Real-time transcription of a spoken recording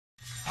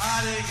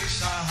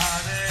Krishna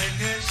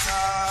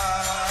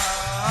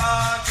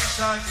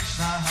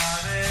Krishna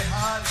Hare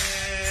Hare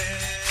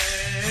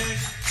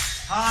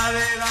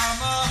Hare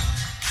Rama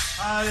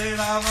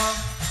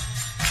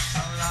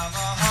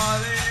Rama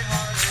Hare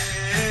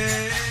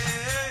Hare.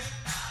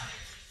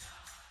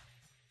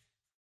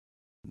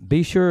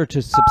 Be sure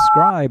to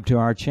subscribe to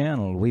our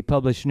channel. We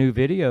publish new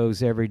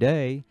videos every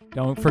day.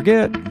 Don't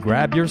forget,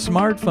 grab your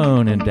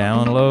smartphone and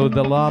download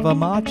the Lava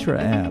Matra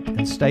app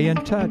and stay in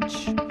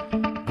touch.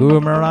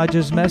 Guru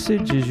Maharaj's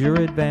message is your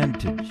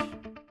advantage.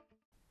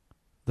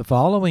 The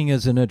following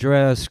is an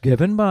address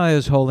given by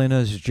His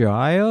Holiness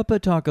Jaya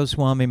Pataka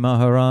Swami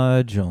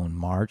Maharaj on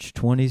March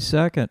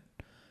 22nd,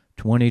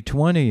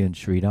 2020 in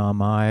Sri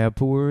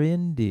Mayapur,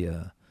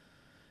 India.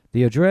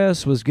 The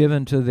address was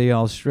given to the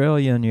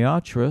Australian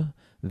Yatra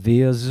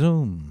via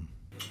Zoom.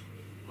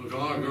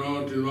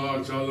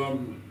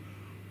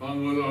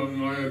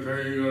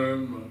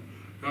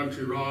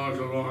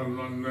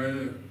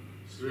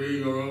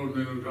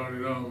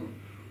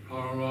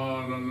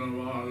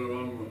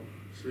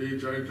 Sri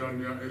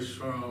Chaitanya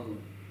Ishram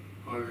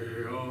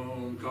Hari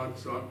Om Tat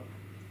Sat.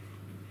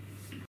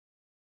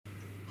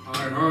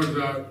 I heard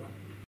that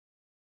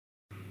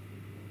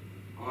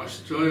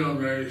Australia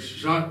may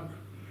shut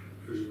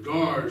its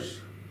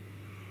doors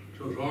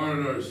to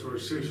foreigners for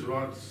 6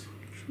 months.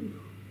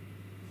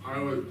 I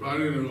was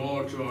planning to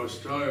go to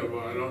Australia,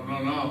 but I don't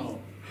know now.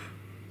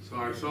 So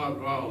I thought,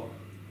 well,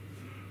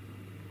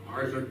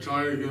 I could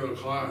try to get a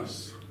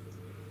class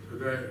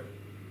today.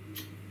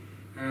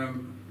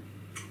 And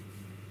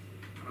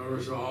I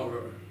resolved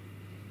it.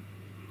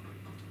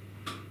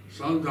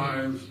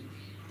 Sometimes,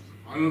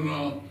 I don't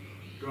know,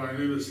 do I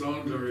need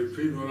someone to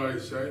repeat what I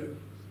say?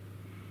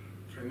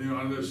 Can you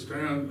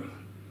understand?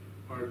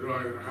 Or do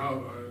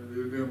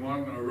you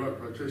want a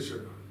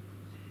repetition?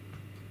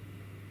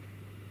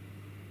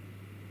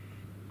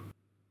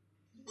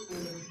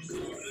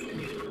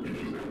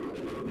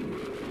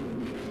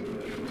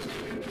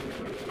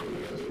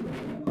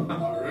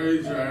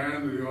 Raise your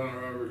hand if you want a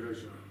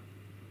repetition.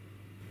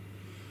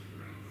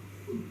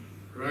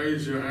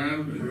 Raise your hand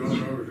if you want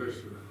a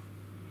repetition.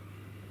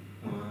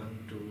 1,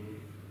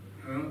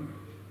 2,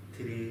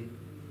 3,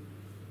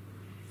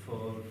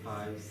 4,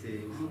 5, 6,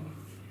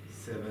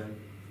 7,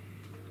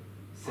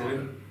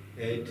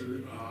 8.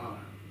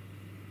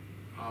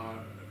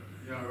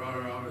 Yeah,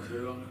 right, say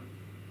that.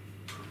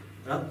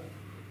 Up.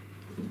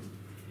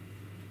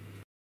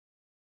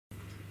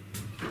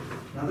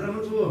 나도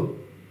줘.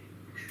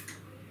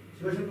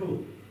 시간 줘.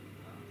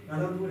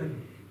 나도 줘.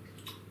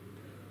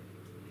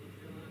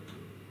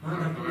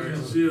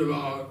 I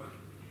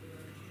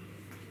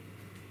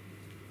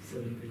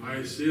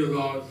see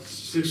about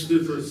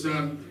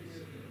 60%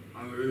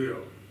 on the video.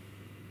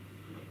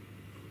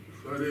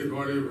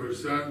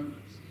 40%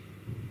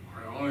 I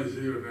only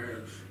see your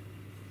names.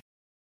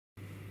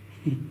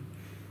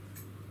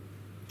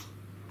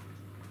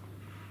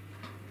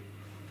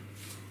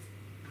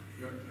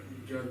 Get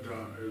your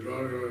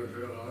daughter to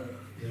say hi.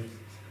 Yes.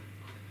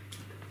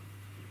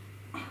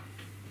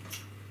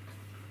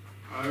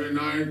 Every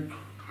night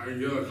I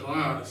get a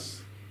class.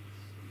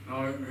 Now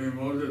we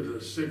moved it to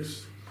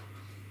 6.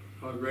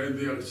 So it may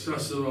be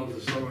accessible to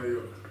some of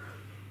you.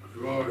 If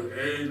you go at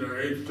 8 or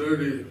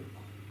 8:30,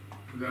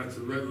 that's a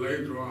bit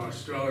late for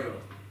Australia.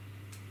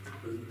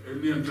 But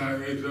Indian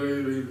time,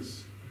 8:30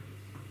 means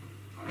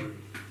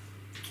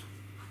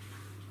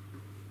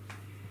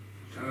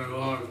 10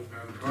 o'clock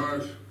in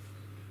Perth,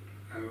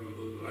 and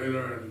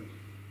later in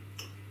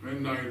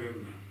midnight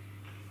in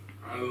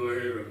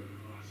Adelaide and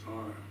so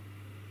on.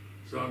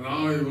 So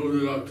now he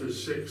moved it up to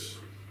 6.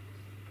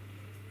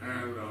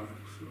 And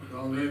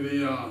so maybe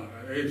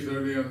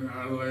 8:30 in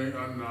Adelaide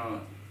and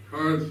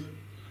Perth,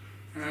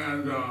 and I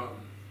don't know,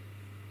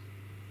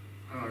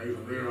 you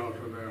can figure out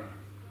from there.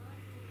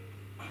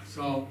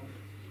 So,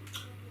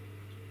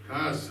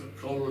 past a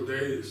couple of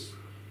days,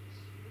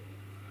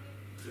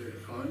 see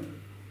it coming?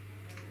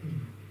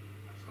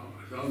 So,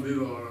 some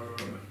people are,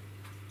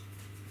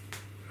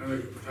 and the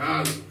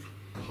past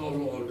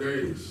couple of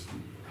days,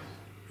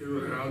 he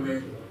was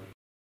having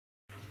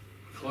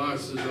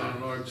classes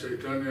on Lord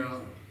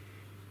Chaitanya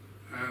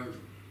and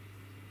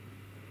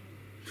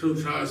 2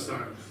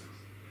 pastimes.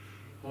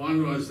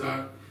 One was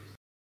that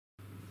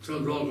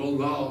some local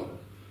law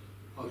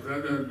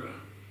offended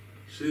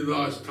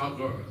Sridhar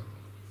Thakur,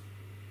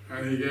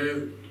 and he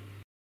gave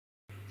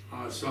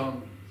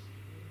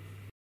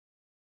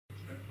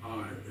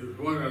he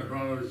put in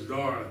front of his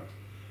door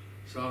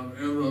some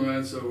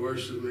implements of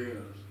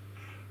worshiping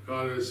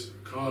Goddess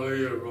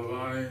Kali or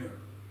Bhavani.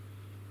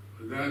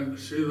 But then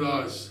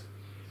Sridhar,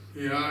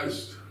 he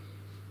asked,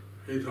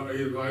 he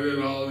invited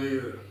all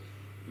the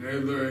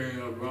neighboring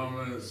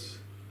Brahmins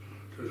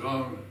to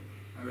come,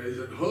 and they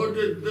said, "Who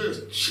did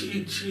this?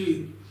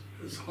 Chi.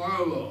 It's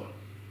horrible.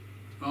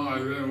 No,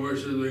 I've been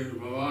worshiping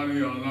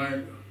Bhavani all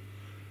night.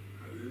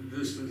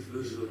 This is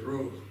the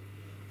proof."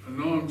 And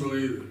no one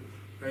believed it.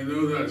 They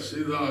knew that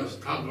Sridhar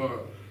Thakur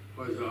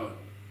was a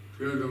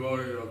pure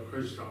devotee of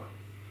Krishna.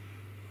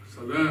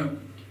 So then,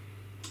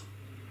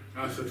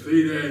 after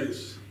 3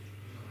 days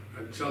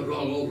at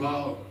Chapal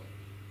Gopal,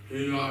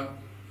 he got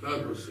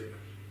leprosy.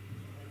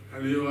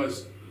 And he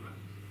was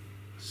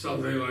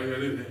something like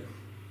anything.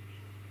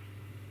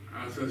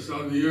 After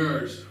some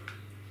years,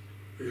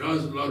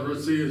 because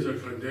leprosy is a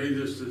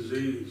contagious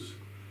disease,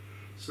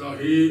 so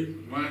he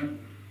went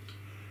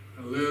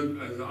and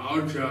lived as an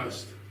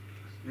outcast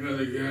near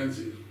the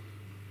Ganges.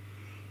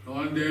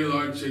 One day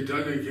Lord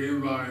Chaitanya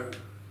came by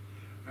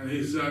and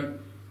he said,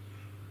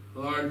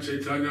 Lord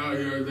Chaitanya,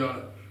 you're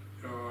the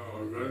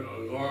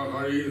Lord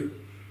Hari,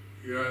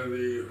 you're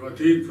the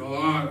Pratit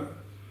Kalan,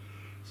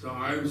 so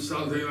I'm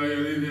something like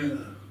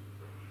anything,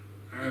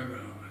 and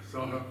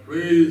so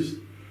please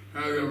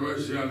have your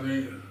mercy on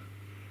me.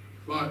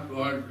 But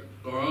Lord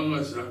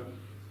Gauranga said,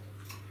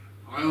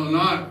 I will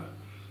not,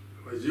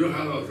 but you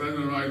have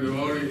offended my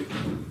devotee.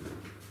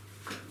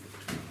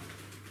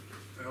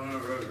 I want to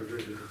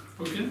replicate it.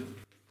 Okay.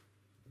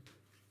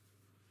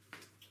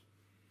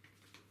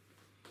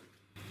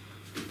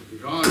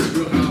 Because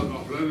you have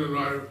offended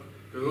my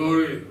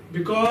devotee,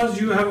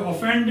 Because you have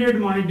offended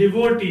my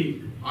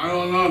devotee, I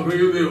will not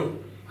forgive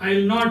you.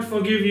 I'll not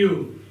forgive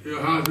you. You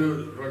have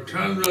to, for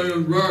 10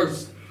 million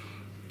births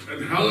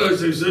in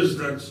hellish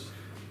existence,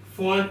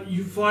 For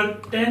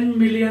 10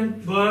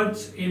 million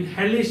births in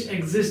hellish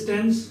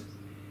existence,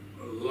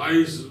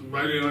 lice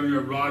biting on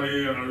your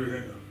body and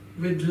everything.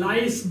 with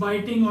lice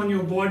biting on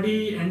your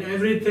body and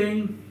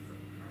everything.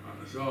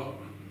 So,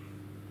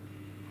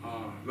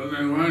 then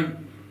they went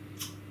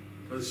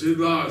to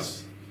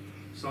Siddhas,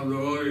 some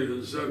devotees,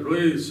 and said,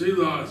 please,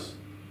 Siddhas,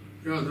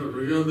 you have to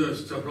forgive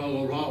this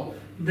Chapal Gopal.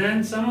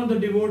 Then some of the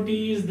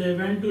devotees, they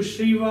went to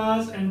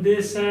Srivas and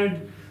they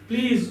said,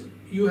 please,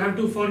 you have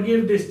to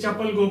forgive this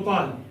Chapal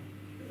Gopal.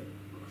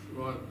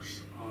 But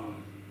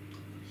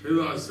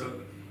Siddhas said,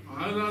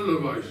 I'm not a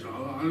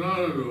Vaishnava, I'm not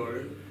a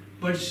devotee.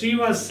 But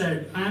Srivas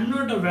said, I am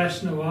not a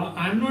Vaishnava,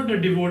 I am not a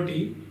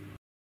devotee.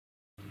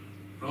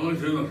 No one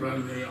can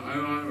offend me,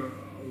 I'm not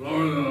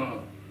lower than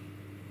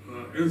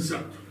an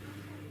insect.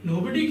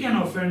 Nobody can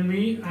offend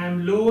me, I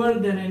am lower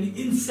than an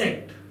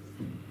insect.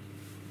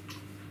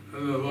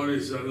 And the devotee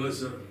said,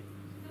 listen,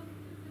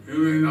 you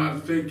may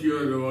not think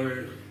you're a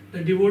devotee,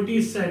 The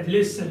devotee said,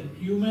 listen,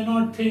 you may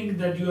not think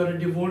that you are a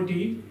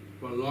devotee,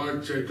 but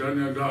Lord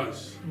Chaitanya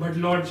does. but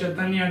Lord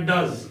Chaitanya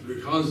does.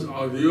 Because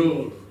of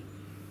you,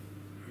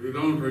 if you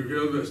don't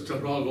forgive this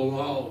Chapal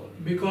Gopal,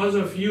 Because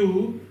of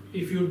you,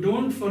 if you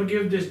don't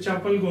forgive this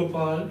Chapal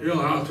Gopal,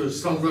 you'll have to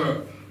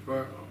suffer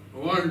for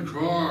 1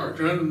 crore,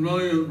 10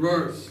 million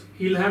births.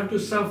 he'll have to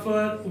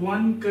suffer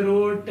 1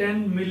 crore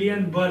 10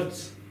 million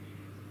births.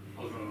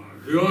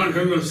 Do you want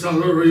him to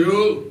suffer for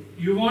you?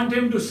 You want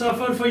him to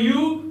suffer for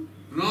you?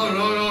 No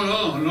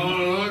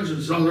one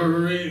should suffer for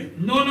me.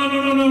 No,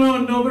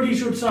 nobody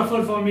should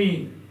suffer for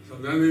me. So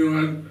then he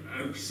went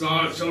and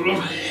saw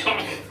Chapal.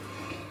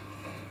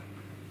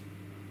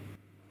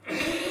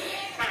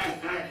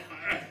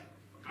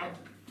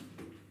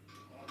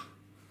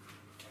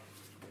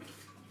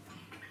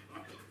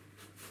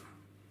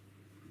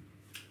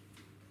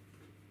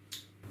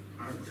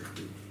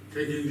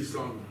 Taking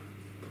some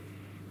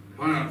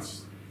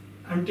plants,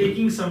 I'm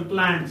taking some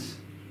plants.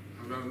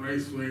 and that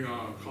makes me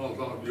cough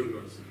out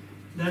mucus.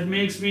 That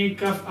makes me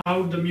cough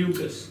out the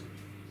mucus.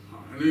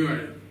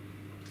 Anyway,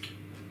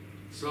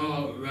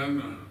 so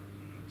then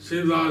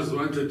Siddhas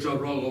went to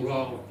Chapal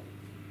Gopal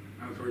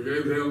and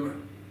forgave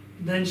him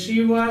Then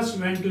Srivas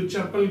went to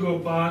Chapal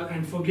Gopal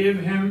and forgave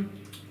him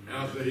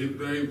after he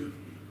begged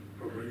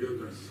for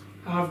forgiveness.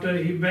 after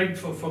he begged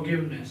for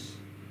forgiveness.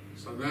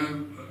 So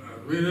then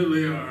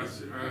immediately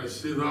as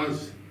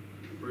Siddhas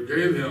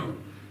forgave him,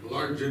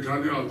 Lord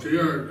Chaitanya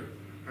appeared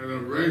and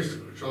embraced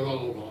Chapal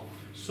Gopal.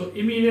 So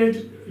immediate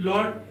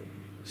Lord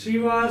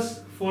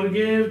Srivas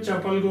forgave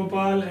Chapal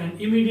Gopal and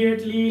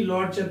immediately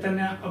Lord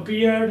Chaitanya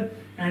appeared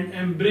and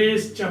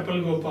embraced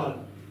Chapal Gopal.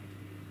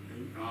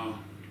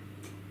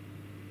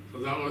 So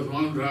that was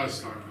one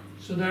pastime.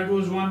 So that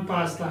was one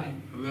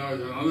pastime. And there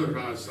was another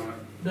pastime.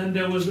 Then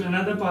there was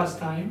another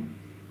pastime.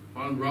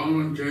 One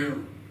Brahmin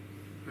came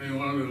and he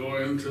wanted to go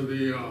into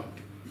the,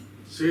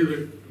 see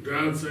the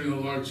dancing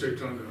of Lord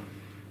Chaitanya.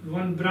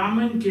 One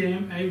Brahmin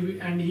came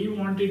and he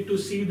wanted to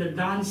see the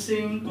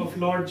dancing of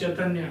Lord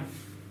Chaitanya.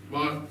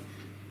 But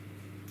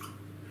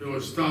he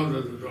was stopped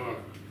at the door.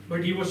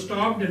 But he was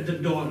stopped at the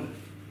door.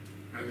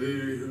 And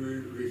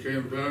he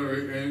became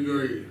very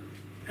angry.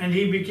 And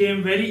he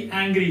became very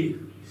angry.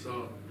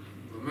 So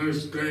the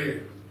next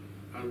day,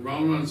 a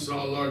Brahman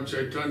saw Lord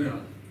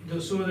Chaitanya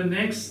So the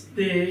next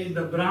day,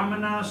 the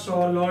Brahmana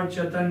saw Lord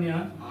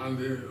Chaitanya on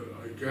the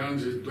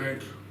Ganges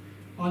bank.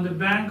 on the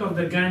bank of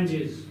the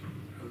Ganges.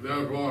 And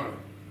therefore,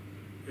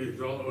 he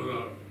thought with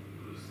a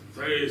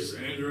face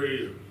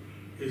angry,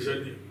 he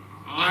said,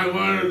 I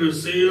wanted to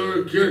see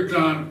your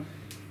kirtan.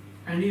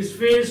 And his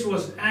face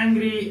was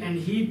angry and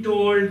he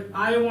told,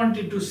 I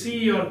wanted to see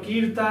your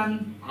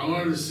kirtan. I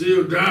wanted to see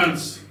you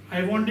dance.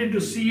 I wanted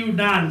to see you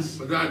dance.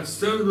 But that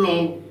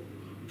Simlo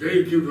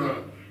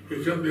gatekeeper,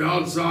 he kept me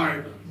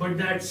outside. But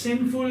that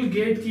sinful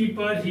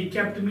gatekeeper, he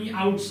kept me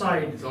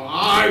outside. So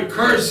I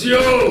curse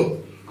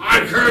you!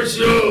 I curse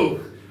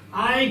you!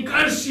 I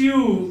curse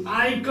you!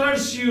 I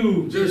curse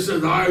you! Just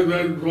as I've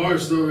been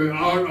forced to be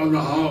out of the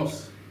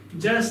house.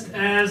 Just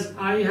as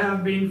I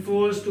have been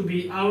forced to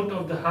be out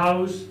of the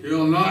house, You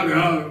will not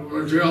have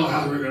material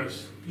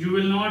happiness. you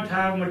will not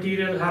have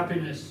material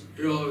happiness.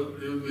 Your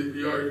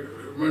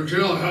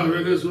material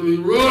happiness will be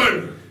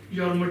ruined.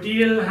 Your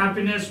material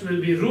happiness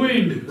will be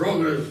ruined.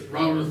 Broke his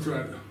Brahman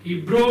thread. He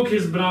broke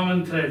his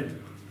Brahman thread.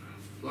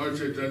 Lord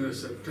Chaitanya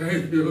said,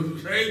 thank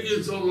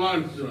you so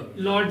much.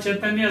 Lord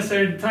Chaitanya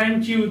said,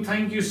 thank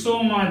you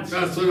so much.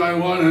 That's what I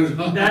wanted.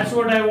 That's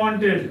what I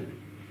wanted.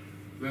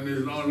 Then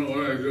he's not know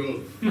what I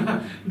do.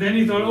 Then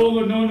he thought, oh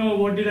no,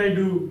 what did I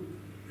do?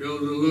 He'll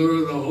deliver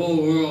the whole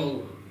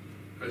world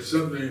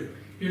except me.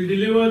 You'll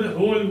deliver the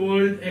whole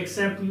world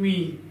except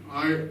me.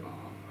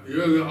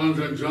 You're the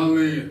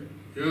Antajami,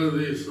 you're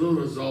the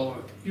Super Soul.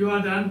 You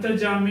are the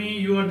Antarjami,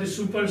 you are the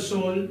super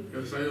soul.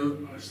 Yes,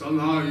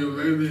 somehow you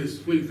made me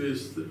speak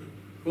these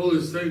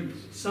foolish things.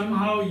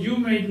 Somehow you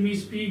made me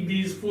speak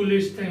these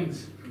foolish things.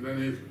 And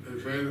then he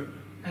fainted.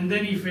 And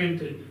then he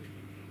fainted.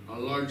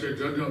 Lord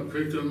Chaitanya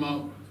picked him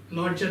up.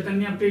 Lord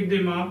Chaitanya picked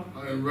him up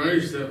I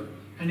embraced him.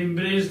 and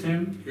embraced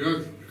him.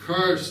 Your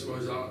curse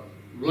was a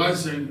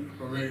blessing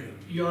for me.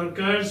 Your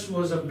curse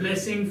was a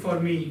blessing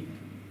for me.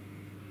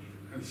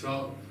 And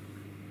so,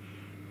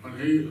 when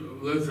he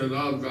lifted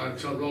up that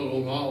Chapal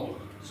Gopal,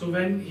 So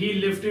when he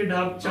lifted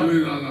up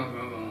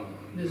no.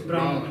 this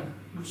Brahmana,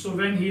 so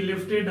when he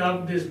lifted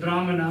up this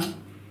Brahmana,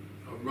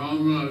 The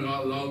Brahmana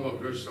got love of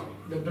Krishna.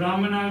 the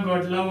Brahmana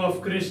got love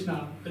of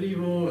Krishna. Hari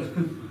Bol.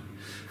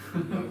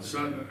 And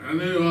said,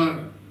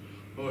 anyone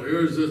who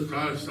hears this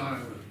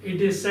pastime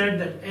It is said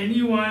that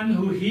anyone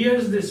who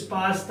hears this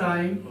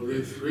pastime will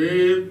be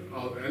freed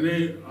of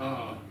any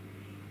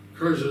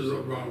curses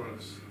of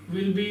Brahmanas.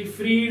 will be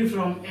freed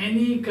from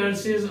any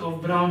curses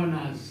of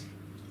Brahmanas.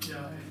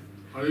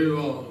 Hari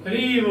Bol.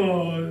 Hari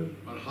Bol.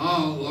 But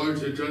how Lord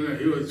Chaitanya,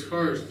 he was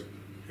cursed,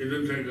 he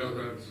didn't take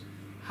offense.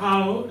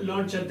 How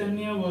Lord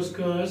Chaitanya was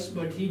cursed,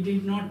 but he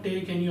did not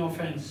take any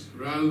offense.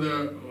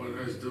 Rather, when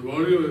his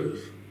devotee was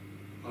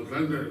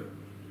offended,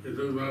 he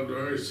took that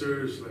very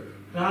seriously.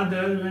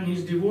 Rather, when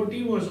his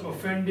devotee was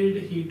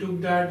offended, he took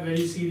that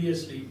very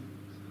seriously.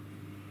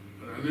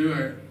 But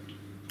anyway,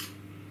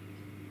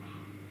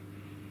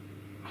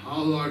 how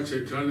Lord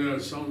Chaitanya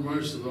is so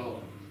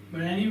merciful,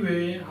 But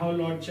anyway, how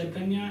Lord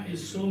Chaitanya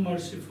is so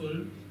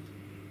merciful,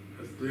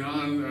 it's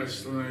beyond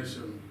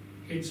explanation.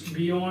 it's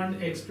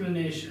beyond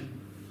explanation.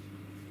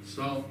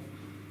 So,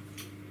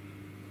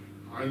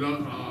 I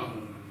don't,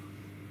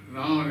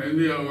 now in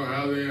India we're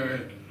having a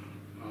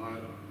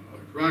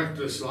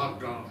practice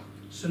lockdown.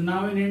 So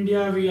now in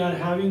India we are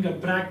having a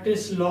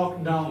practice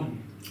lockdown.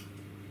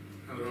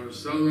 And from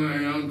 7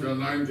 a.m. to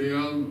 9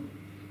 p.m.,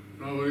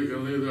 nobody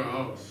can leave their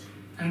house.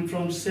 And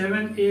from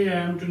 7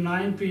 a.m. to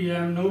 9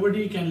 p.m.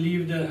 nobody can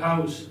leave their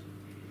house.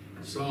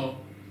 So,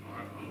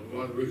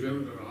 what we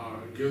can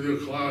give you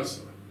a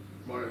class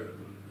by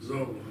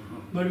Zoom.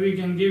 But we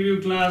can give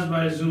you class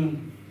by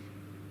Zoom.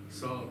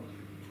 So,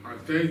 I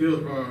thank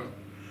you for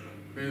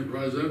being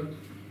present.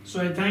 So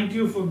I thank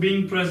you for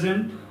being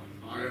present.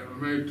 I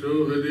made 2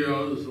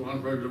 videos,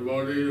 one for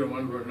devotees and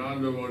one for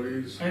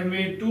non-devotees. I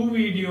made 2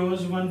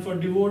 videos, one for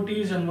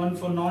devotees and one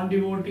for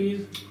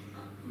non-devotees.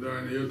 They're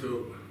on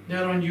YouTube. They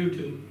are on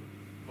YouTube.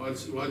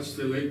 What's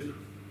the link?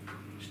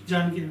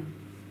 Janki,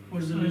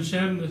 what's the link?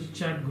 Share in the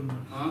chat, Guru.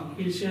 Huh?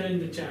 He'll share in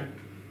the chat.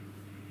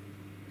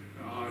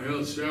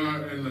 He'll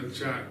share in the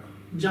chat.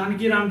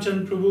 Janki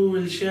Ramchand Prabhu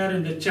will share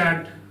in the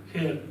chat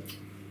here.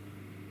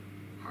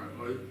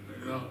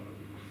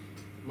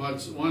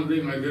 But one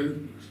thing I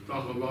didn't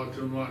talk about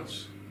too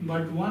much.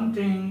 But one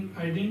thing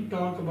I didn't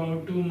talk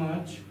about too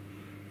much,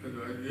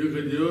 You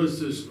could use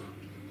this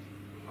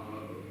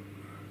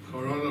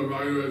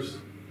coronavirus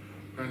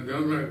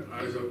pandemic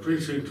as a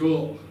preaching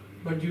tool.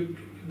 but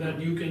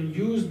you can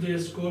use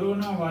this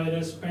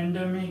coronavirus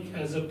pandemic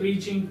as a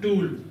preaching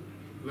tool.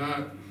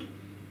 That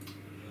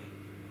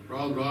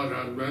Prabhupada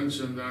had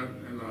mentioned that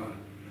in the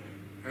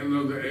end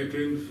of the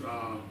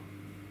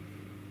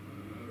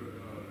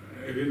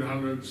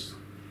 1800s,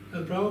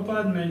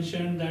 Prabhupada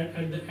mentioned that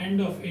at the end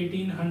of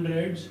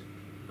 1800s,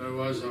 there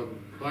was a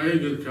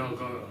plague in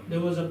Calcutta, there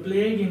was a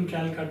plague in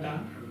Calcutta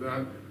and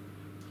that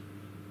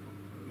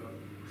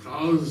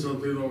thousands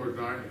of people were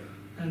dying.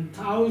 and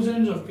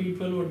thousands of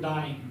people were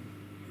dying.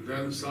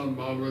 Then some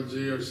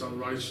Babaji or some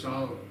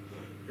Vaishnava,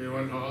 he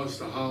went house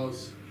to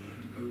house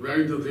and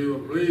begged the people,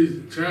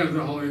 please chant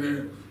the holy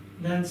name.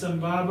 Then some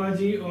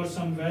Babaji or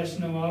some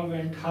Vaishnava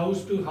went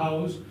house to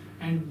house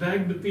and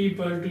begged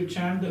people to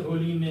chant the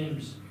holy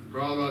names.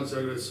 Prabhupada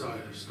said it's a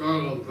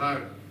historical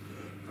fact.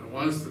 And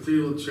once the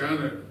people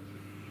chanted,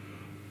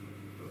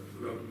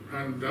 the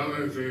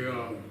pandemic,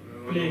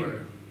 went Plague. away.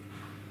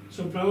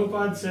 So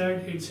Prabhupada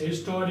said it's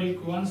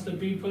historic. Once the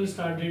people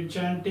started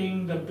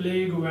chanting, the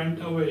plague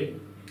went away.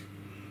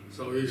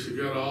 So we should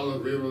get all the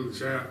people to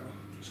chant.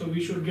 So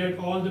we should get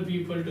all the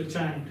people to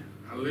chant.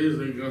 At least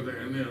we get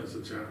the Indians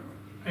to chant.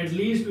 At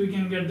least we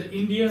can get the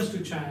Indians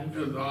to chant.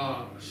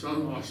 If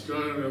some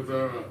Australian, if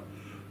they're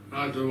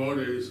not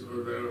devotees,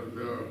 or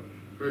they're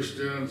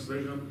Christians,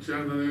 they can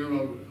chant the name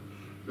of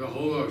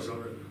Jehovah or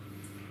something.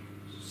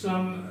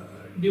 Some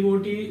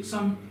devotees,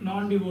 some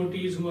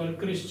non-devotees who are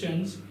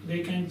Christians, they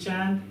can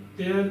chant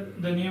the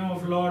name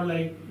of Lord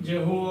like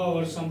Jehovah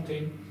or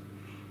something.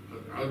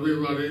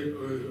 Everybody,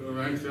 we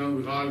make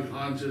them God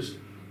conscious,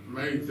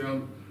 make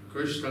them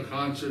Krishna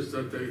conscious,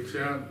 that they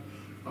chant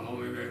the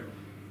holy name.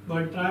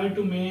 But try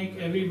to make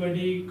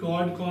everybody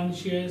God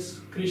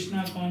conscious,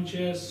 Krishna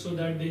conscious, so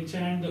that they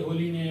chant the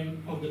holy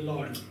name of the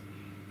Lord.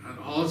 And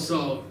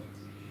also,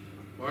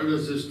 where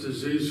does this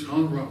disease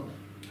come from?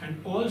 And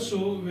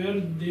also,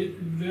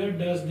 where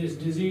does this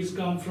disease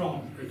come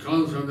from? It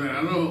comes from the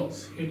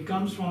animals. It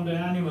comes from the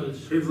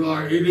animals. People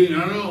are eating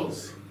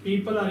animals.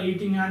 People are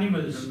eating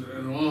animals.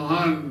 In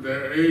Wuhan,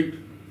 they ate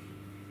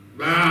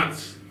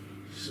bats,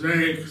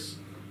 snakes,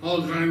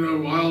 all kinds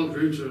of wild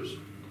creatures.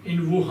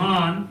 In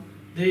Wuhan,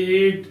 they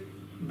ate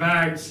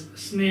bats,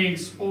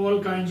 snakes,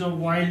 all kinds of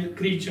wild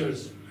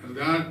creatures. And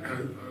that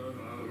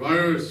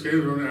virus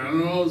came from the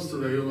animals to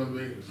the human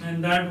beings.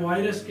 And that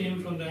virus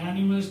came from the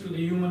animals to the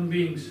human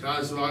beings.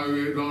 That's why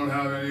we don't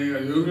have any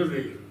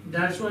immunity.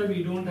 That's why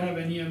we don't have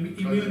any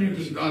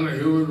immunity. It's not a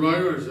human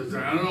virus, it's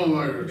an animal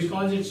virus.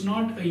 Because it's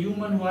not a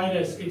human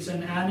virus, it's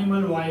an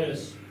animal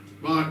virus.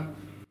 But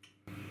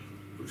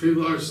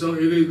people are still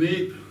eating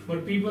meat.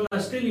 But people are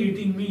still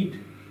eating meat.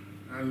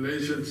 And they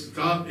should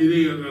stop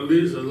eating it at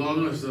least as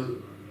long as the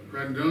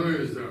pandemic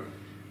is there.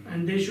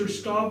 And they should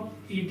stop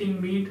eating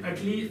meat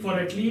at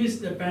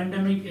least the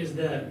pandemic is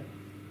there.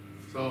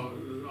 So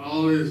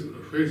all these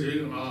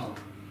preaching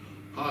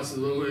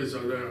possibilities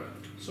are there.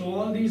 So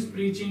all these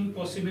preaching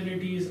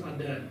possibilities are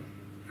there.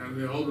 And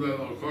we hope that,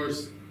 of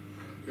course,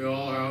 you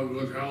all have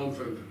good health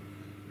and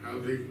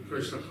have the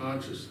Krishna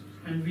consciousness.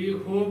 And we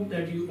hope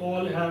that you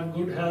all have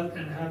good health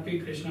and happy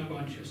Krishna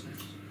consciousness.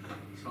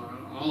 So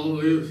I'll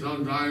leave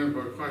some time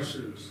for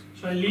questions.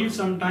 So I leave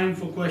some time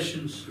for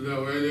questions.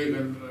 That way they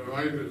can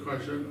write the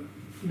question.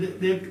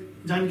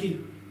 Janki,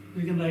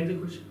 we can write the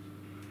question.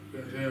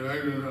 They can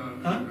write in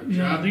the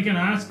Yeah, chat. they can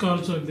ask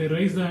also. If they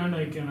raise the hand,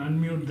 I can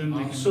unmute them.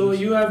 They can so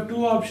you have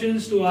two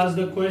options to ask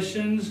the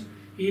questions.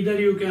 Either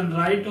you can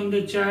write on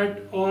the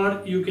chat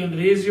or you can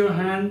raise your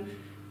hand.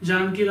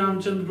 Janki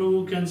Ramchandra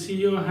Prabhu can see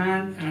your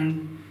hand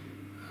and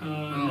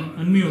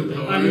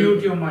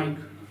unmute your mic.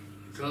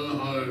 Tell them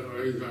how to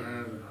raise their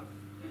hand.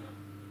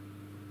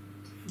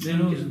 They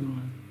know.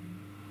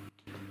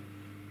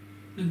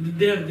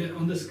 They're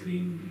on the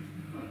screen.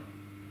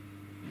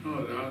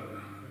 Oh, that.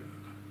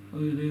 Oh,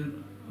 you're there.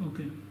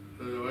 Okay.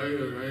 The way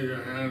you raise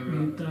your hand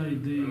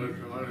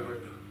electronically.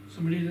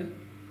 Somebody there?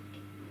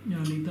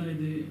 Yeah, Nita is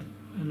there.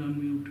 I'll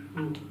unmute.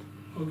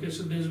 Oh, okay,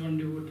 so there's one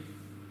devotee.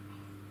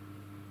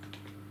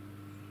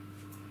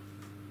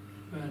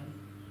 Well,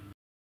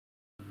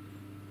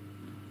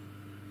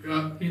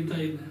 Yeah. Nita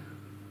is there.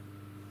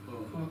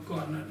 Oh.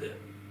 Corner there.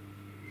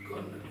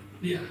 Corner.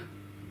 Yeah.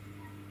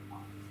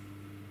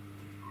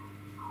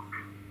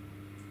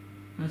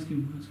 Ask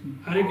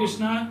him. Hare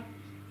Krishna.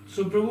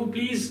 So Prabhu,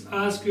 please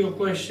ask your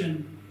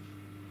question.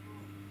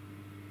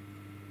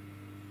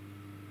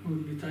 Oh,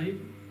 Nitai?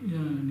 Yeah,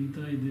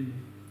 Nitai Day.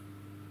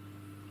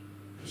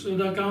 So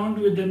the account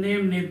with the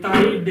name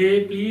Nitai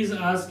Day, please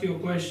ask your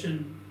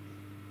question.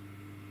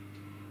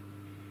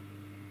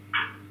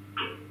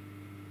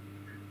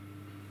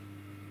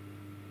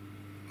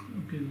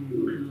 Okay,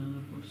 we'll go to the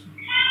other person.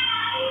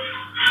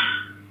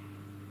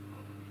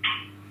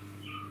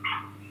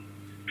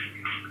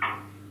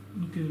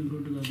 Okay, we'll go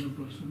to the other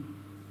person.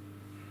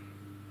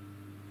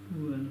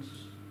 Who else?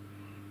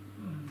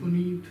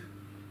 Puneet,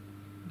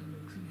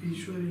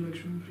 Ishwari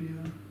Lakshmi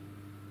Priya,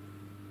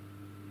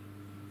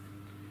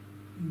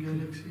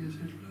 Galaxy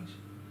Asset Plus.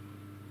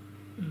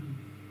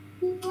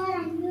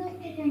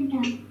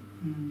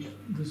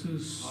 This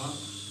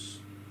is.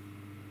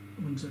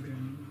 One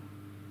second.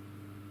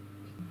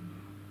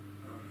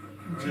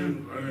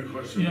 Any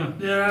questions? Yeah,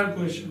 there are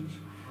questions.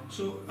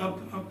 So, up.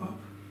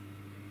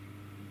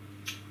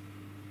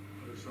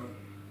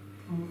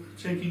 Oh,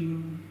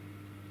 checking.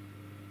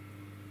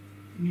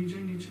 Niche.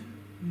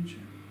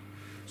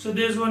 So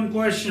there's one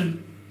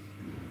question.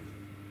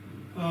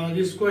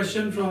 This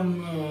question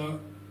from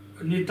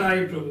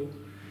Nitai Prabhu.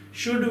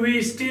 Should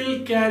we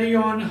still carry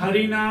on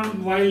Harinam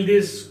while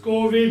this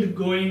COVID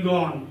going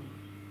on?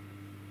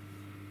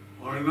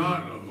 Why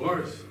not? Of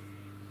course.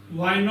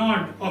 Why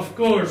not? Of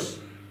course.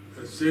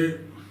 See,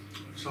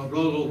 some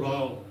local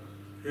fellow,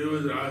 he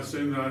was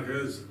asking that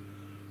his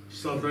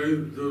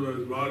suffering to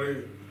his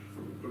body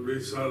would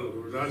be settled.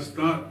 But that's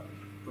not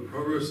the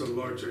purpose of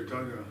Lord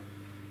Chaitanya.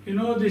 You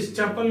know, this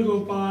Chapal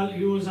Gopal,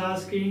 he was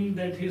asking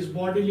that his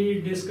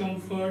bodily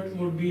discomfort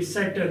would be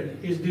settled,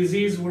 his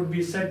disease would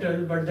be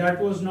settled, but that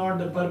was not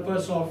the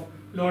purpose of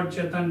Lord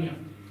Chaitanya.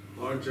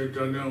 Lord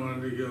Chaitanya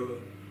wanted to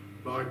give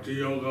Bhakti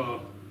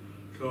Yoga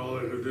to all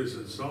the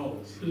conditioned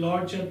souls.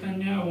 Lord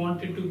Chaitanya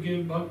wanted to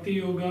give Bhakti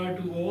Yoga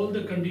to all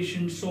the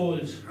conditioned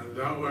souls. And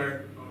that way,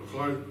 of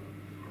course,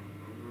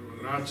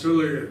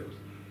 naturally,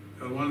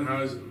 if one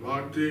has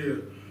bhakti,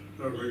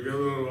 they're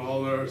forgiven of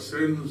all their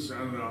sins,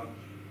 and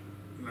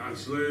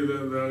naturally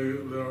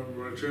the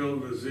material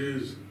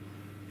disease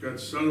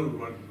gets settled.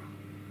 But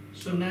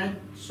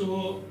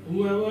so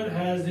whoever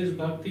has this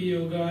bhakti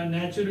yoga,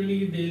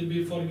 naturally they'll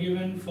be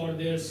forgiven for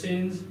their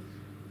sins.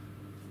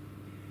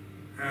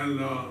 And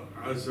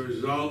as a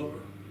result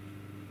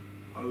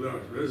of their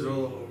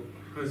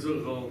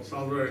physical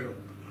suffering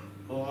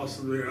will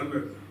also be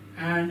ended.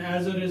 And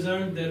as a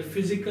result, their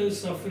physical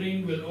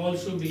suffering will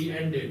also be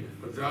ended.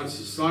 But that's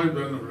a side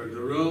benefit.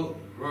 The real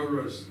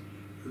purpose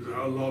is to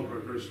have love for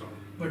Krishna.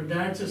 But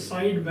that's a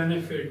side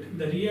benefit.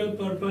 The real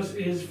purpose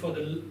is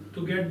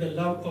to get the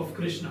love of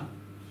Krishna.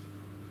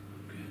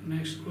 Okay,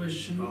 next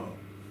question.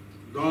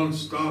 Don't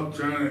stop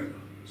chanting.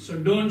 So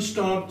don't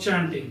stop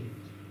chanting.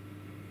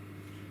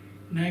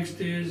 Next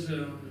is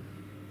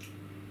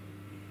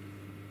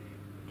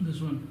this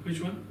one. Which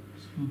one?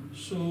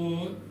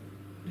 So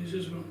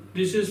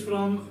this is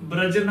from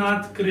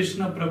Brajanath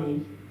Krishna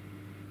Prabhu.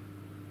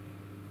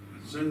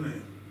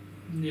 Sydney.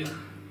 Yeah.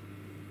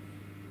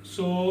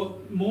 So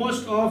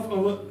most of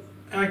our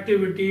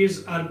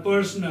activities are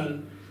personal,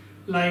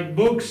 like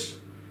books,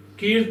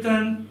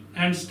 kirtan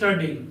and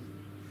studying.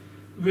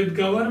 With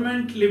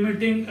government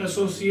limiting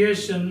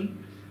association,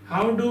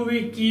 how do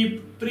we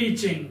keep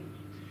preaching?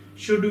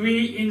 Should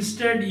we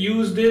instead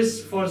use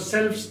this for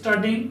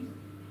self-studying?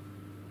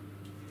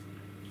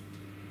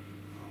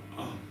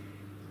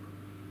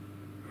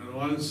 In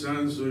one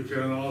sense, we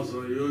can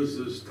also use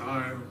this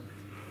time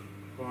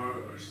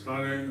for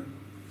studying.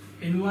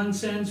 In one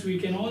sense, we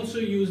can also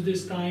use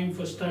this time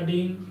for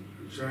studying,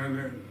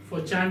 chanting.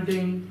 For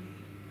chanting.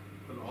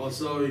 But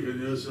also we can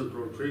use it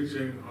for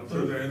preaching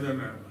through the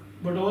internet.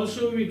 But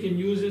also we can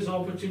use this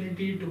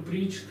opportunity to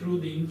preach through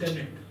the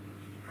internet.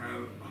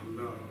 And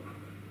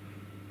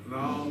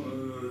now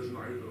there's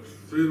like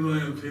 3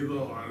 million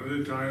people at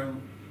any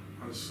time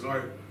on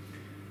Skype.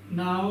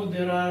 Now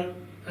there are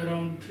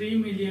around 3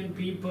 million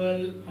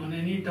people on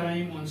any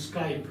time on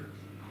Skype.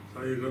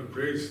 So you can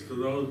preach to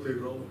those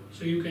people.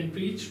 So you can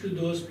preach to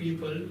those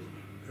people. You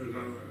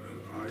can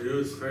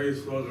use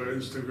Facebook or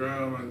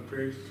Instagram and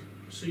preach.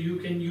 So you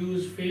can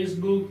use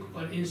Facebook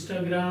or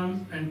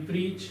Instagram and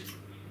preach.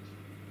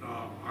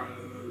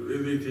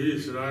 VVT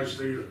should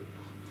actually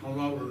come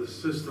up with a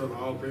system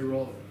how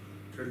people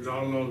can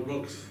download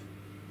books.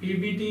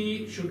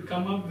 PBT should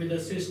come up with a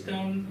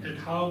system that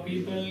how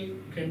people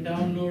can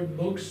download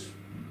books.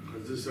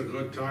 Because this is a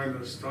good time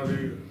to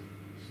study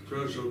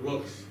spiritual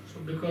books. So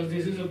because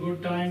this is a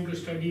good time to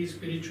study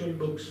spiritual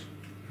books.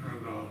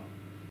 And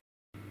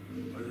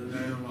what's the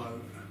name of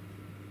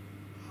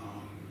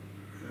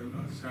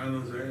in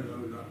San Jose?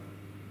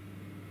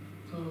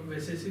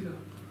 Vaisesika.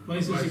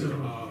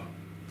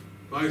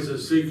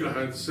 Vaisesika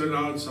had sent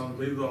out some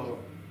people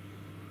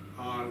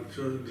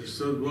to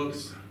distribute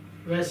books.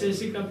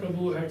 Vaisesika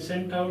Prabhu had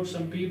sent out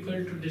some people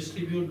to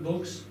distribute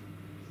books.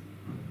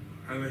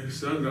 And he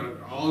said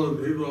that all the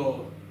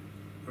people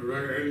were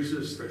very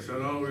anxious. They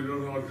said, oh, we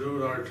don't know what to do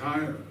with our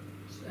time.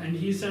 And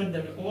he said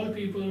that all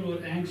people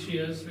were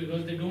anxious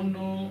because they don't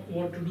know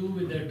what to do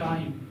with their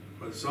time.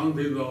 But some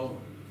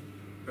people,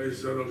 they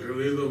said, okay,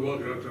 leave the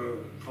book at the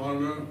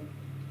corner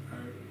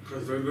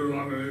because they didn't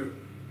want any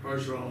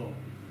personal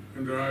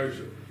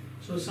interaction.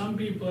 So some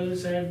people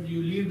said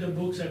you leave the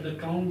books at the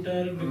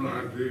counter,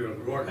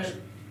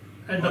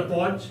 at the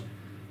porch,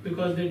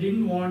 because they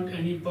didn't want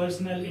any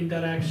personal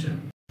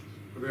interaction.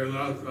 They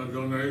left a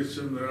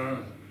donation there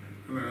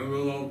in the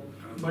envelope.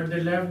 But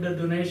they left the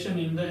donation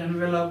in the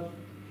envelope.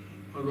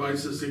 But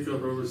Vaisesika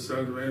Prabhu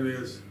said maybe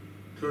it's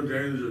too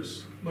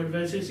dangerous. But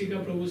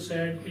Vaisesika Prabhu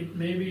said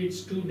maybe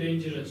it's too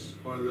dangerous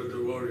for the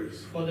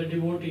devotees. For the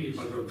devotees.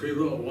 But the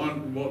people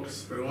want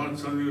books. They want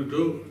something to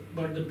do.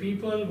 But the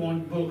people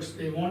want books.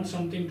 They want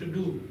something to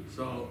do.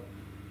 So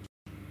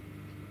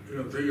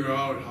you can figure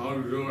out how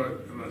to do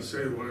it in a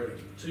safe way.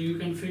 So you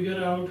can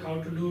figure out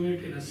how to do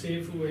it in a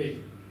safe way.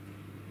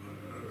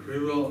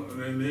 People,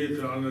 they need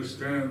to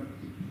understand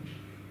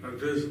that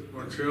this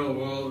material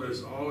world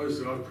has always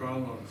got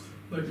problems.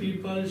 But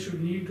people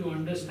should need to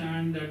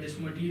understand that this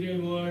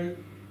material world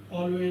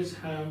always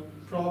have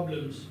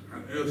problems.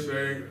 And if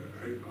they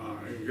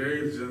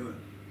engage in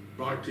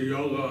bhakti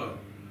yoga,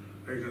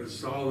 they can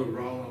solve the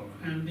problem.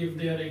 And if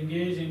they are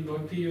engaged in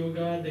bhakti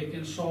yoga, they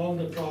can solve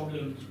the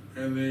problems.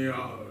 In the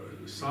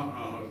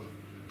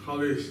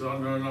Kali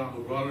Sandhana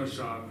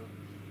Upanishad,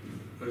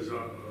 there's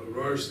a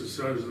verse that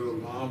says the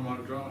Maha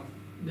Mantra.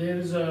 There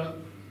is a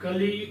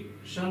Kali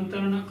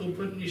Shantarana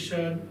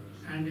Upanishad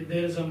and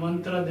there is a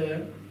mantra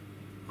there.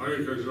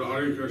 Hare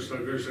Krishna,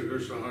 Krishna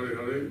Krishna, Hare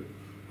Hare,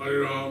 Hare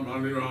Ram,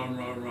 Hare Ram,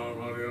 Ram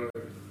Ram, Hare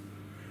Hare.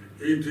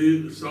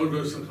 Iti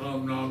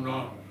Saudasakam Nam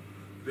Nam.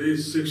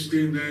 These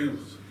 16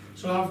 names.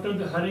 So after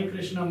the Hare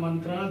Krishna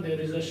mantra, there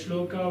is a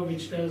shloka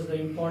which tells the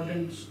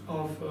importance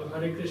of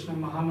Hare Krishna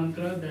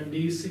Mahamantra, that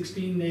these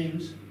 16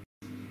 names.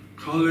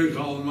 Kali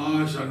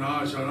Kalma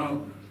Shana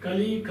Shanam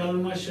Kali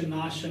Kalmash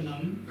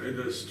Nashanam. They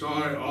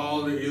destroy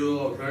all the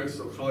evil effects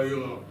of Kali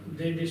Yuga.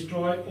 They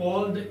destroy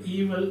all the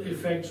evil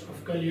effects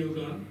of Kali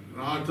Yuga.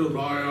 Nata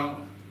Vaya.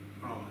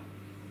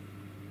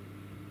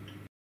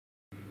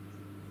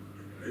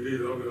 There's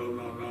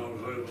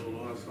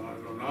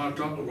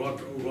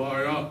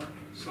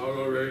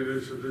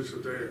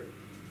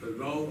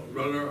no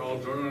better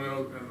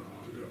alternative in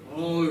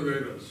all the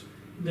Vedas.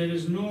 There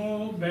is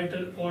no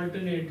better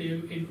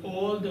alternative in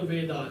all the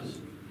Vedas.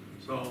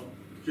 So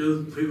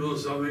give people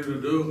something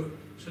to do.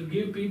 So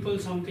give people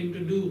something to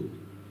do.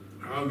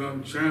 Have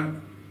them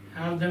chant.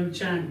 Have them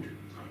chant.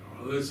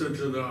 Listen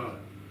to the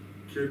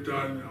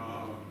Kirtan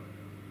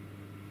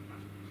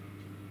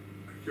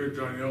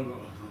Yoga.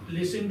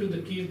 Listen to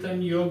the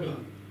Kirtan Yoga.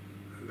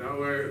 And that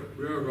way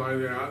purify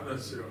the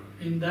atmosphere.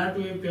 In that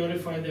way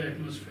purify the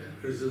atmosphere.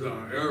 This is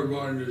an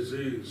airborne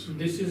disease.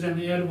 This is an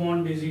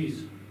airborne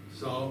disease.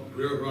 So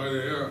purify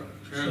the air.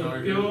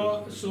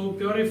 Chant So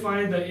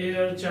purify the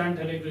air, chant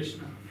Hare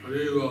Krishna.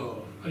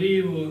 Haribo.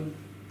 Haribo.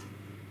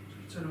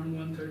 It's around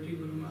 1:30,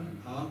 Guru Maharaj.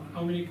 Huh?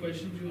 How many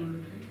questions you want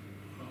to take?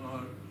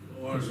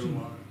 One, two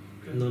more.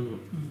 Okay. No.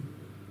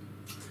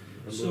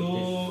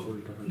 So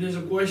there's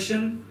a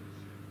question.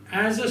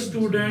 As a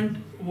student,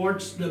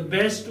 what's the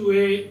best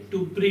way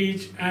to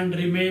preach and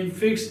remain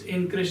fixed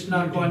in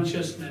Krishna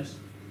consciousness?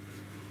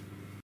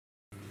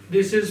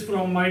 This is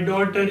from my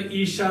daughter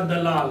Isha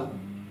Dalal.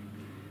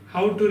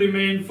 How to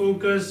remain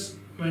focused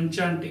when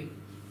chanting?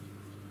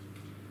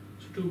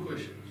 So 2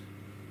 questions.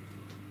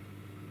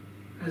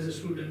 As a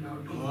student, how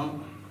to?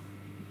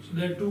 So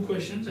there are 2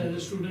 questions. As a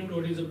student,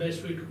 what is the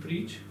best way to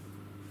preach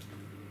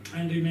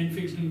and remain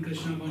fixed in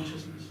Krishna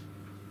consciousness?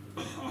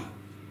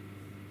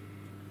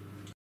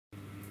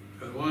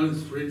 If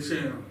one's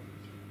preaching,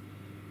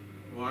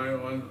 why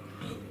one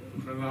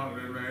cannot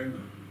remain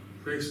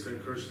fixed in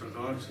Krishna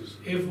consciousness?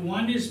 If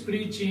one is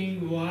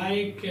preaching,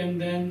 why can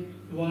then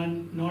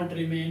one not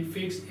remain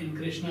fixed in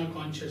Krishna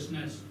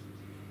consciousness?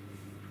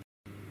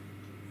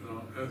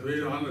 If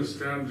we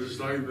understand just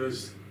like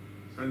this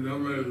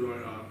pandemic is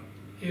going on,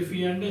 If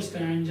we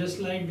understand, just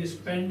like this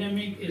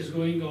pandemic is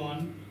going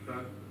on,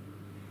 that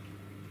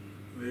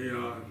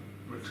the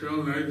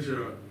material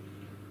nature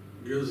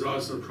gives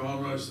us the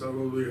promise that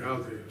we'll be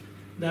happy.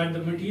 that the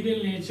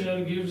material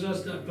nature gives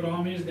us the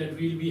promise that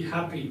we'll be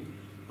happy,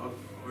 But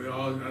we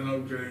all end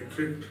up getting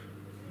kicked.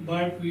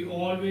 but we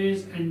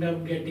always end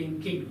up getting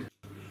kicked.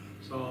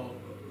 So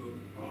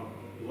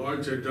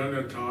Lord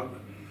Chaitanya taught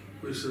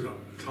we should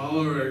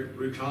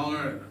be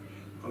tolerant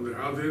of the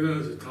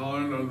happiness,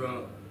 tolerant of the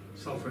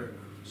suffering.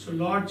 So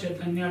Lord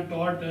Chaitanya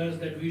taught us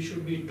that we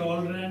should be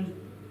tolerant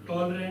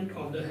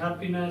of the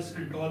happiness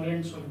and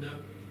tolerance of the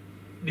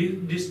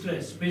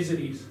distress,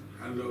 miseries,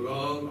 And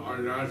develop our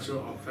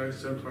natural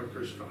affection for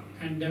Krishna.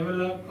 and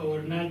develop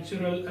our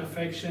natural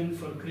affection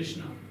for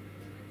Krishna.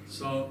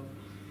 So,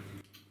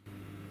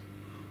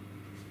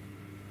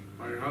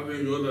 by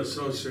having good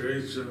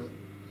association,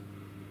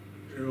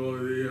 you will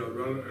be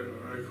better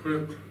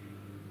equipped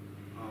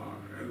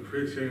in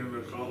preaching in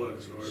the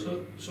college.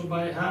 So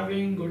by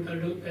having good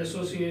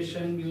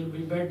association, you'll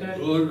be better.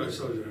 Good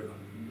association.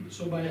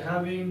 So by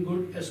having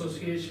good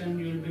association,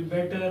 you'll be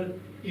better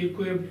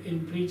equipped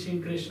in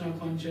preaching Krishna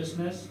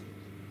consciousness.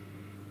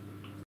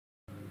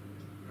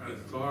 As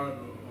far,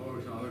 what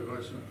was the other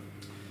question?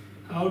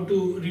 How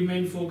to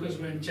remain focused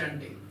when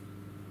chanting?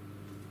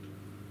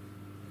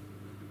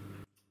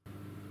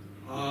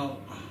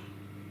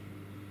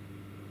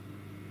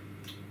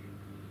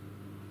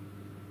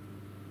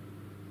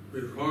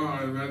 Before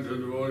I met the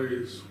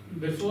devotees,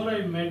 Before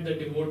I met the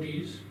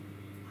devotees,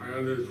 I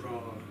had this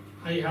problem.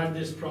 I had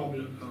this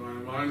problem. And my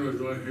mind was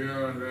going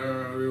here and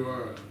there,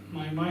 everywhere.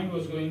 My mind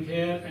was going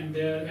here and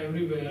there,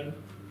 everywhere.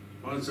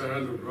 Once I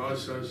had the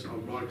process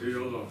of Bhakti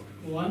Yoga,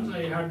 Once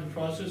I had the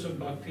process of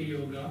Bhakti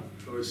Yoga,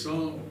 it was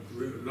so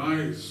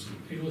nice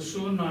it was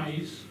so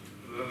nice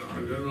that I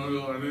didn't want to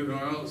go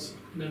anywhere else.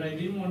 that I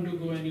didn't want to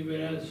go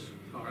anywhere else.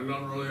 I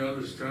don't really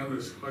understand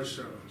this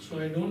question. So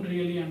I don't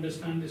really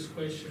understand this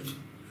question.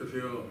 If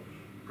you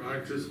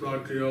practice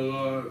Bhakti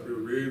Yoga, if you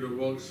read the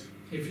books,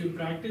 If you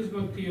practice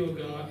Bhakti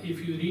Yoga, if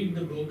you read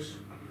the books,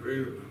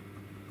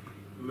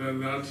 then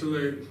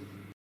naturally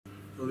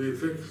you'll be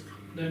fixed.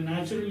 then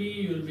naturally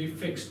you'll be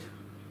fixed.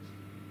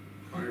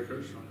 Hare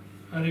Krishna.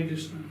 Hare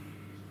Krishna.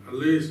 At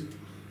least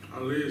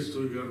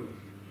we can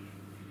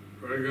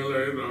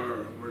regulate our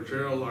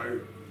material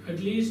life At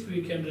least we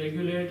can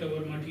regulate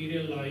our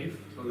material life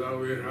so that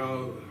we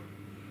have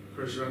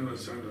Krishna in the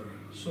center.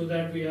 so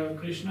that we have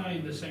Krishna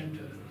in the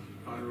center.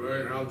 I'm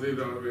very happy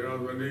that we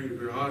have many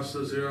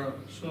grihastas here,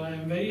 So I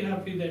am very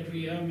happy that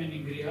we have many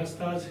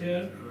grihastas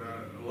here. and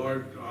that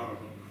Lord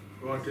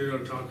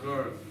Bhaktivinoda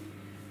Thakur,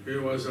 he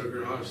was a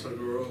grihasta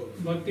guru,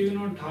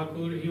 Bhaktivinoda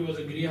Thakur, he was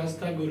a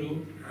grihasta guru.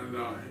 and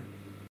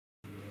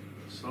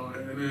so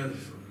in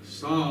his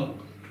song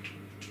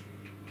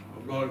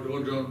about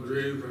Godram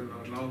Dweep and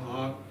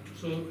Namhat,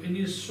 So in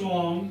his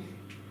song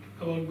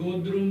about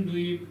Godrum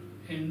Dweep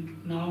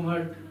in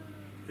Namhat,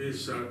 he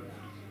said,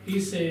 he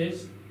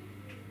says,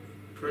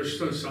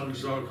 Krishna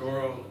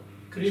Sangsakaro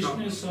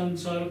Krishna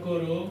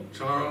Sansarkoro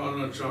Chara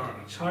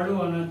Anachara. Chado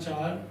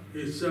Anachar.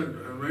 He said,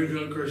 make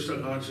a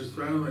Krishna conscious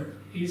family.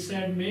 He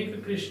said, make a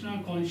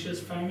Krishna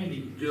conscious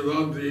family. Give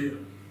up the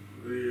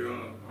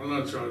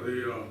anachara,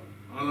 the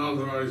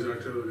unauthorized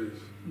activities.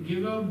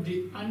 Give up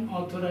the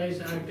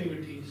unauthorized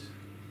activities.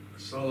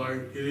 So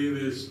like eating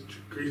these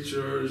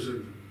creatures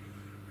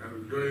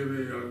and doing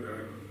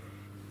the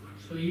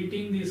So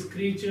eating these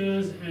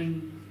creatures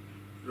and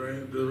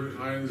doing different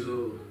kinds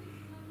of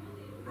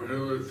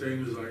prohibited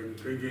things like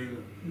drinking,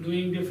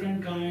 doing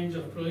different kinds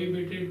of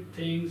prohibited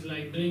things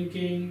like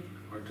drinking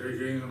or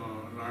taking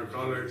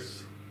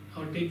narcotics.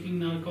 or taking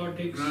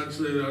narcotics.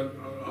 Naturally,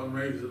 that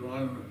makes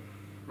one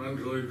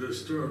mentally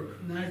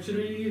disturbed.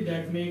 Naturally,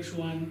 that makes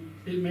one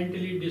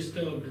mentally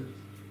disturbed.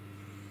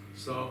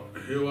 So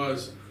he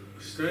was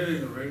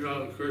stating, make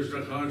a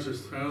Krishna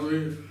conscious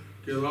family,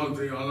 give up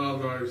the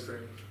unauthorized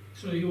things.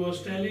 So he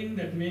was telling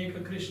that make a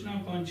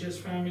Krishna conscious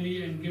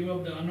family and give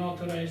up the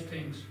unauthorized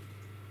things.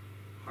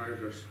 Hare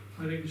Krishna.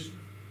 Hare Krishna.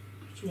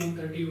 It's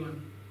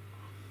 131.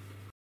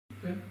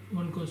 Okay,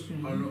 one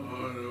question.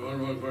 One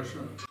more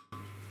question.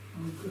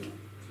 Okay.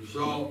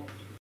 So,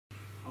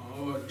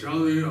 tell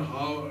me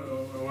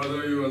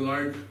whether you would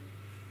like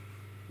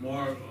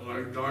more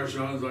like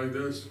darshans like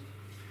this.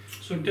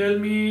 So tell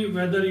me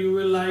whether you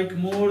will like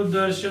more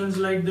darshans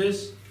like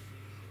this.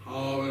 How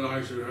often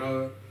I should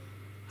have it.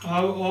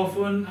 How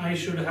often I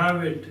should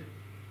have it.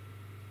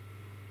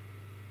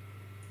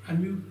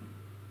 Unmute.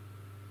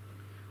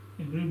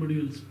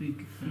 Everybody will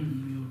speak.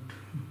 Unmute.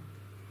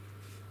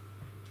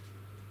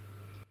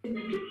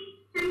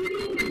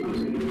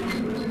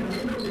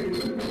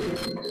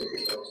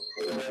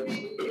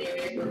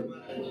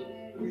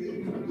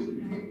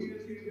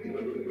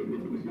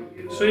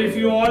 So if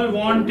you all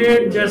want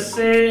it, just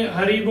say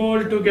Hari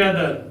Bol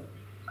together.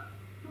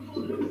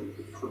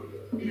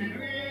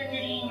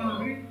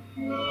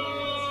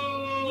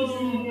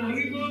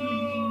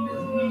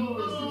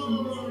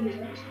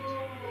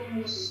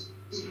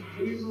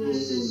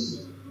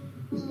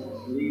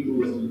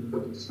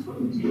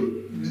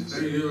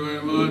 Thank you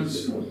very much.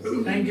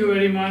 Thank you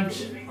very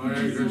much.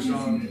 Hare Krishna.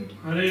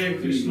 Hare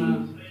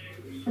Krishna.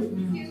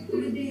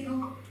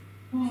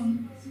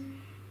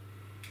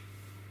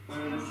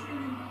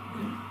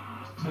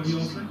 Have you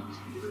offline?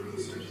 Are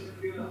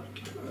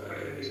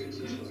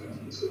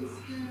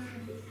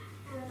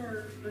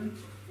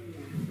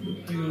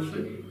you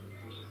offline?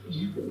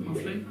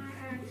 Offline?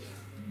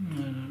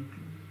 No.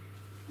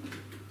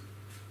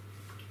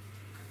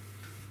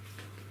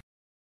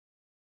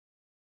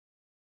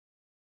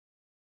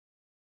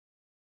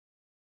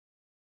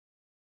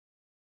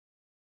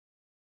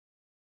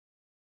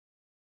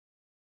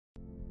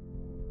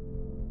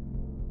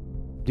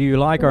 Do you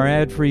like our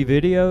ad-free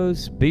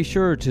videos? Be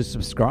sure to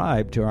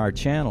subscribe to our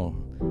channel.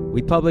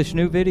 We publish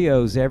new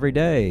videos every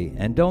day,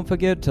 and don't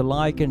forget to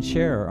like and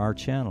share our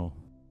channel.